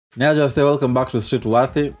Now just say welcome back to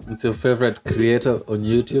StreetWorthy. It's your favorite creator on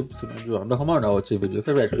YouTube. So ndo kama unawatch video,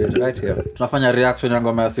 favorite creator right here. Tunafanya reaction ya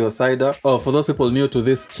ngoma ya Sewersydaa. Oh, for those people new to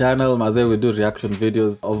this channel, maze we do reaction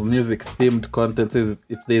videos of music themed content.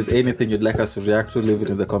 If there's anything you'd like us to react to, leave it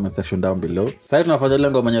in the comment section down below. Sasa tunafanya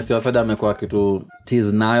ile ngoma ya Sewersydaa amekuwa kitu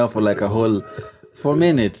tease nayo for like a whole 4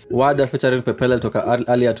 minutes. Wada featuring Pepela toka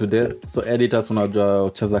earlier today. So editors unajua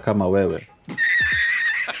ucheza kama wewe.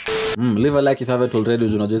 Leave a like if you haven't already.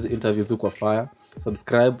 You know, just interviews kwa fire.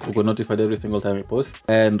 Subscribe, you get notified every single time we post.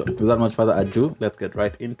 And without much further ado, let's get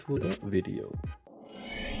right into the video.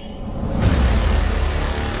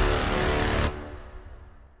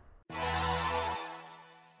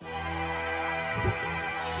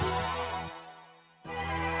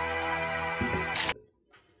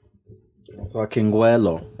 So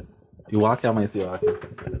Kingwelo, iwake ama isiwake?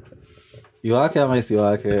 Iwake ama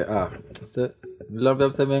isiwake? Nilombe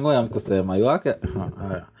msemengo ya mkusema iwake.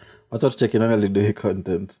 Haya. Wacha tucheki nani alido hii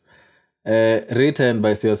content. Written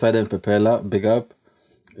by Sewersydaa and Pepela, big up.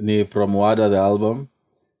 Ni from Wada the album.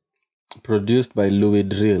 Produced by Louis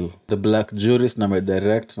Drill. TheBlackJurist na me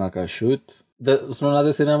direct na ka shoot. Unaona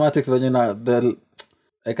the cinematics wenye na the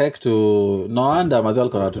ekaik to no wonder mazal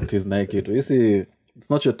kona to tease na kitu. Isi it's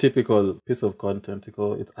not your typical piece of content,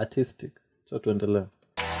 it's artistic. So tuendelee.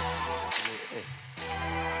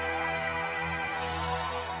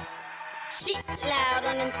 Loud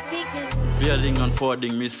on them speakers. Clearing and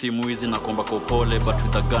forwarding me simu hizi na komba kwa pole, but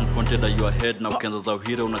with a gun pointed at your head na ukianza za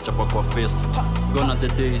uhira unachapa kwa face. Gone are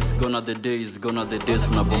the days, gone are the days, gone are the days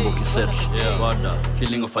kuna bombo kiset. Wada,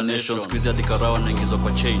 killing of a nation, squeeze ya dikarawa na ingizwa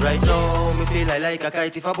kwa chain. Right now, me feel like a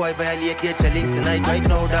kite. If a boy violate your challenge tonight, right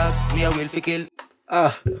now, dog, me I will kill.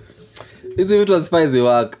 Hizi vitu wa spicy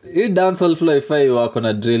work. Hii dancehall flow ifai work on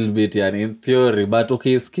a drill beat yani in theory, but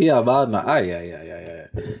ukisikia bana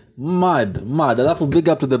mad. Alafu big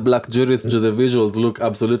up to TheBlackJurist. The visuals look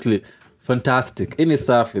absolutely fantastic. Ini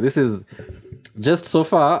safi. This is just so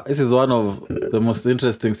far, this is one of the most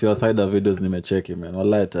interesting Sewersydaa videos nimecheki, man.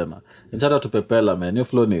 Wallahi tena. Shout out to Pepela, man. Your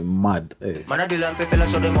flow ni mad. Hey. Man, I do and Pepela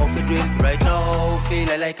show them off it drill. Right now,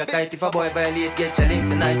 feel like a kite. If a boy violate, get challenge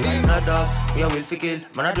tonight. No dog, me I will kill.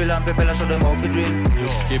 Man, I do and Pepela show them off it drill.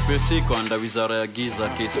 KPC kwa anda wizara ya giza.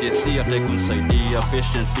 KCSC hata ikunsaidia.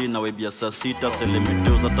 Patiently na webia saa sita.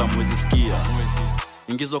 Selemeteo zata mwezi skia.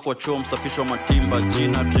 Ingizwa kwa choo, msafishwa matimba,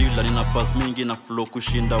 jina driller, nina bass mingi na flow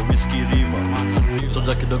kushinda whiskey river.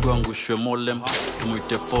 Soja kidogo angushwe molem,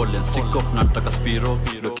 tumuite fallen, sick off na nataka spiro.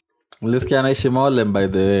 Mlisikia anaishi molem by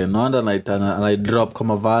the way, no wonder na drop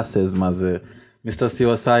kama verses maze. Mr.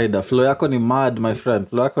 Sewersydaa, flow yako ni mad my friend,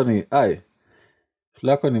 flow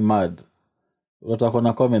yako ni mad. Watu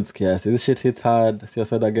na comments kiasi, this shit hits hard,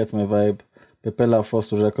 Sewersydaa gets my vibe, Pepela forced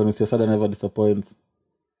to reckon, Sewersydaa never disappoints.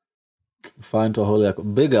 Fine to hold like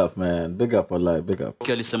big up, man. Big up, wallahi, big up.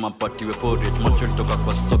 Alisema party we porridge, macho litoka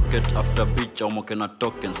kwa socket after beach au moke na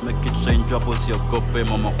tokens. Make it rain drop usiogope,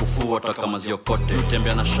 mama kufua hata kama ziokote.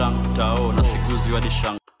 Utembea na shang tao na sikuzi hadi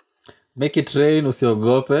shang. Make it rain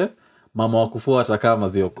usiogope, mama kufua hata kama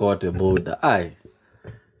ziokote, buda.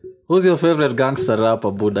 Who's your favorite gangster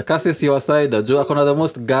rapper, buda? Kasi Sewersydaa, jo akona the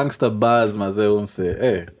most gangster bars maze umse.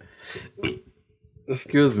 Hey.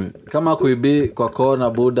 Excuse me. Kama kuibi kwa kona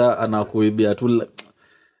buda anakuibia tu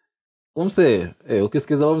umse,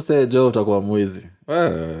 ukisikiza umse jo utakuwa mwizi.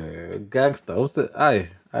 Gangster umse,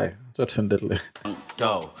 tutendele.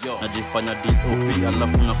 Tao, najifanya DOP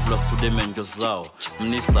alafu na plus to dimension zao.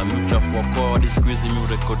 Mnisa mchafu wako hadi squeeze mi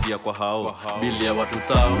urekodia kwa hao. Bili ya watu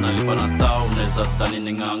tao nalipa na tao naweza dhani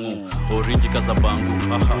ni ngangu. Orange kaza bangu.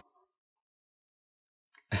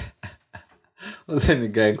 Use ni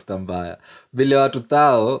gangster mbaya. Bili watu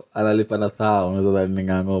tao, analipa na thao. Unaweza dhani ni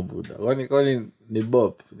ngango buda. Kwani ni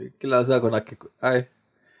bop. Kila saa kuna kiku.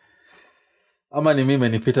 Ama ni mime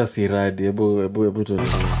nipita siradi. Ebu tu.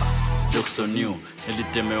 Jokes on you.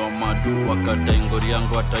 Nilitemewa madu. Wakata ingori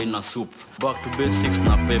yangu hata ina soup. Back to basics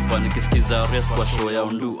na pepa. Nikisikiza rest kwa show ya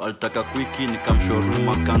undu. Alitaka kwiki nikamshoru.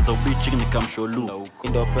 Makanza ubichi nikamsholu.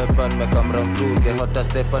 Indo pepa nimekam round 2. The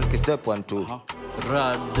hottest step and step 1 2.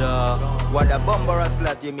 Rada. Wada bomber as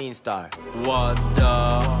glad you mean star.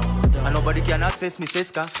 Wada. And nobody can access me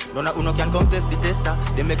seska. Nona uno can contest the tester.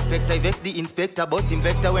 Them expect I vex the inspector. But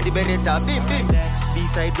invector when the beretta. Bim bim.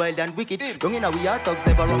 B-side wild and wicked. Don't you know we are thugs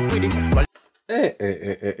never wrong with it.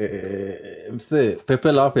 Mse,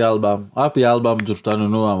 Pepela happy album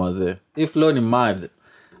jututanunua maze. If flow ni mad.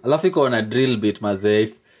 Alafu iko na drill beat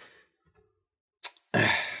maze.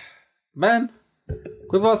 Man.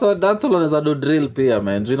 Kwa hivyo so dancehall unaweza do drill pia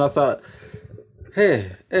man. Jina sa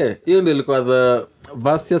hiyo ndio ilikuwa the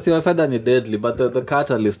verse ya Sewersydaa ni deadly, but the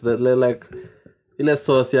catalyst, like ile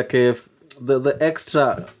sauce ya KFC, the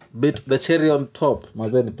extra bit, the cherry on top,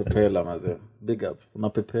 mazee ni Pepela mazee. Big up.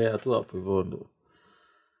 Unapepea tu hapo hivyo ndo.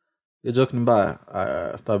 Your joke ni mbaya.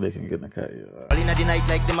 Start making it okay. All in the night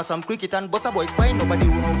like them are some cricket and bossa boys fine. Nobody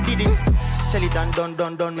who know did it. Shell it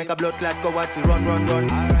and done. Make a blood clot go out we run.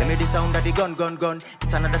 They made the sound of the gun.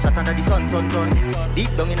 It's another shot under the sun. Deep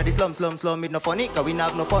down in the slum. It no funny, cause we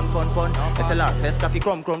have no fun. SLR says coffee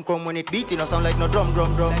crumb. When it beat, it no sound like no drum.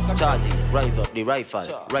 Charging, rise up the rifle.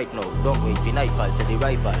 Right now, don't wait for nightfall. Tell the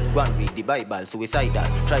rival, go and read the Bible. Suicidal,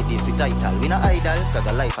 try this with title. We not idle, cause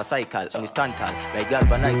a life a cycle. And we stand tall, like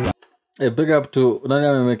galvanized. Hey, big up to nani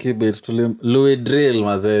amemeki beat to Louis Drill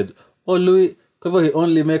mazed. Oh Louis, cover he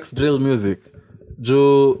only makes drill music.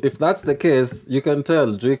 If that's the case, you can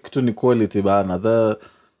tell Drake to ni quality bana.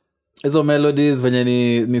 Hizo melodies venye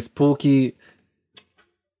ni spooky.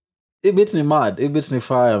 Hii beat ni mad, hii beat ni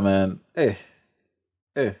fire man.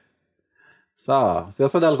 Sawa.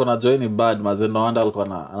 Sewersydaa alikuwa na join bad mazed, no wonder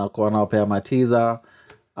alikuwa anawapea matiza.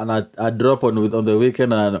 I drop on the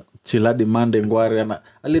weekend and chilladi Monday ngwari and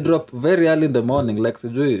I drop very early in the morning like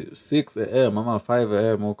sijui 6 a.m. ama 5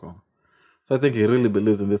 a.m. huko. So I think he really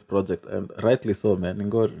believes in this project and rightly so man.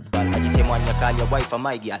 Ngori. I call your wife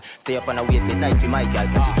my girl. Stay up and I wait late night for my girl.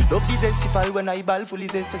 She love this she fall when I ball fully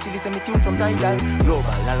says so she listen me tune from Tidal.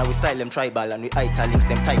 Global now we style them tribal and we italics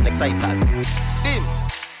them tight like Sisal.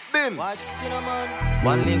 Bim. Watch man.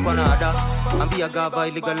 One link one other and be a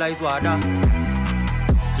gava legalize Wada.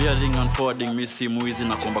 Clearing and forwarding me si muizi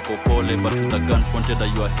na komba kwa pole but with a gun pointed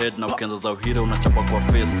at your head na ukianza za uhira unachapa kwa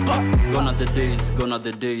face. Gone are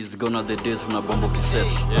the days una bombo kiset.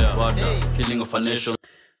 Yeah, Wada, killing of a nation.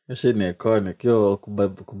 Yoshi ni iconic, yo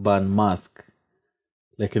kuban mask.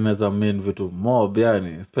 Like inaweza mean vitu mob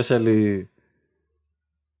yani, especially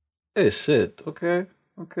shit, okay.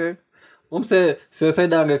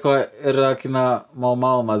 Sewersydaa angekuwa era kina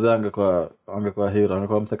Mau mazee angekuwa hero,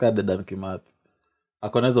 angekuwa msakade Dan Kimathi.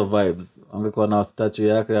 Akona hizo vibes. Angekuwa na statue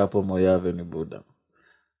yake hapo Moyave ni Buddha.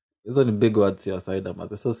 Hizo ni big words ya Sewersydaa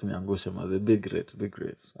maze. So siniangushe maze. Big rate.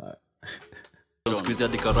 Squeeze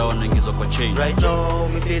the karawa na ingizo kwa chain. Right now,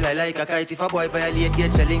 me feel like a kite. If a boy violate,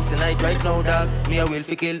 get your links tonight. Right now, dog, me a will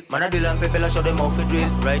fi kill. Man a drill and Pepela show them off fi drill.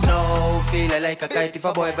 Right now, feel like a kite. If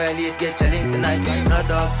a boy violate, get your links tonight. Nah,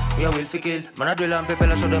 dog, me a will fi kill. Man a drill and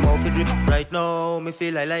Pepela show them off fi drill. Right now, me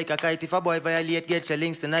feel like a kite. If a boy violate, get your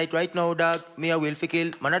links tonight. Right now, dog, me a will fi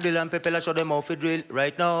kill. Man a drill and Pepela show them off fi drill.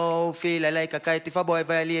 Right now, feel like a kite. If a boy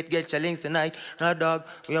violate, get your links tonight. Nah, dog,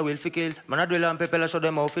 me a will fi kill. Man a drill and Pepela show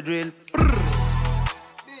them off fi drill.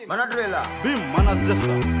 Manadrela. Bim, manazesa.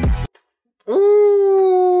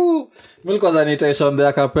 Milko zanitashon the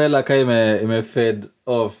acapella ka ime fade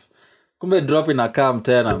off. Kumbe drop in a cam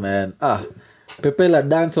tena man. Pepela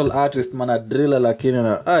dancehall artist manadrela lakini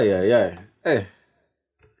na ay.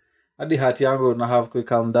 Hadi hati yangu na have ku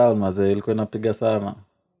calm down maze ilikuwa inapiga sana.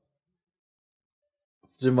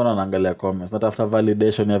 Sijui mbona naangalia comments. Natafuta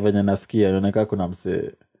validation ya venye nasikia inaonekana kuna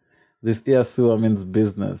mse. This ear sewer means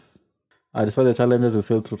business. Despite the challenges we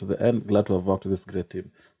sailed through to the end, glad to have worked with this great team.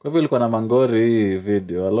 Kwa hivyo ilikuwa na mangori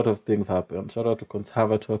video, a lot of things happened. Shout out to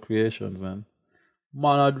Conservatoire Creations, man.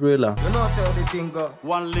 Manadrela. You know how the thing go.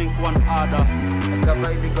 One link, one other.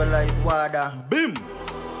 Cover legalize Wada. Bim!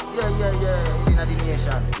 Yeah. In the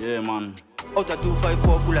nation. Yeah, man. Out of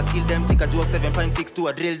 254 full of skill them. Take a joke 7.62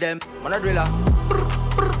 a drill them. Manadrela.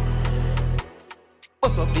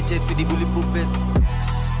 What's up the chest with the bulletproof vest?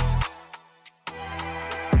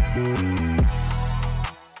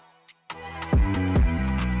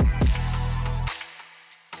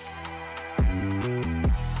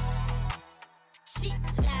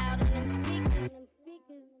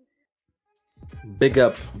 Big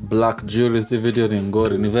up TheBlackJurist video ni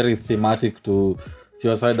ngori. Ni very thematic to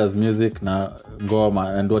Sewersydaa's music na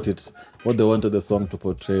ngoma and what they wanted the song to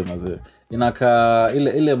portray maze. Inaka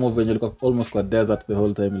ile movie yenye ilikuwa almost kwa desert the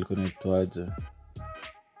whole time ilikuwa inaitwaje?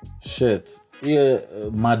 Shit. Yeah,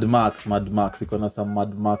 Mad Max. Iko na some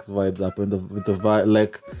Mad Max vibes hapo with the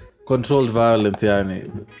like controlled violence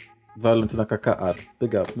yani. Violence na kaka art.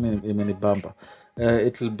 Big up. Mini bumper.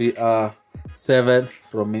 It will be a 7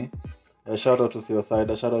 from me. Shout out to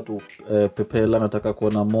Sewersydaa. Shout out to Pepela. Nataka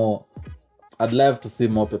kuona more. I'd love to see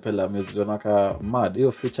more Pepela music. Jonaka mad.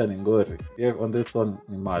 Hiyo feature ni ngori. On this song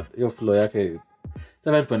ni mad. Hiyo flow yake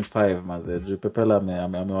 7.5 maze. Pepela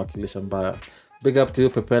amewakilisha mbaya. Big up to you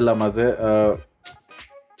Pepela maze.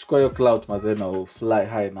 Chukua your clout maze na fly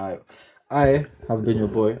high nayo. I have been your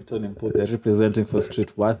boy Tony Mpute representing for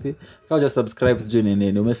StreetWorthy. Kama uja subscribe sijui ni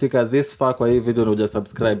nini. Umefika this far kwa hii video na uja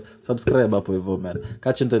subscribe hapo hivyo man.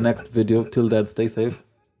 Catch you in the next video. Till then stay safe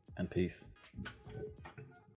and peace.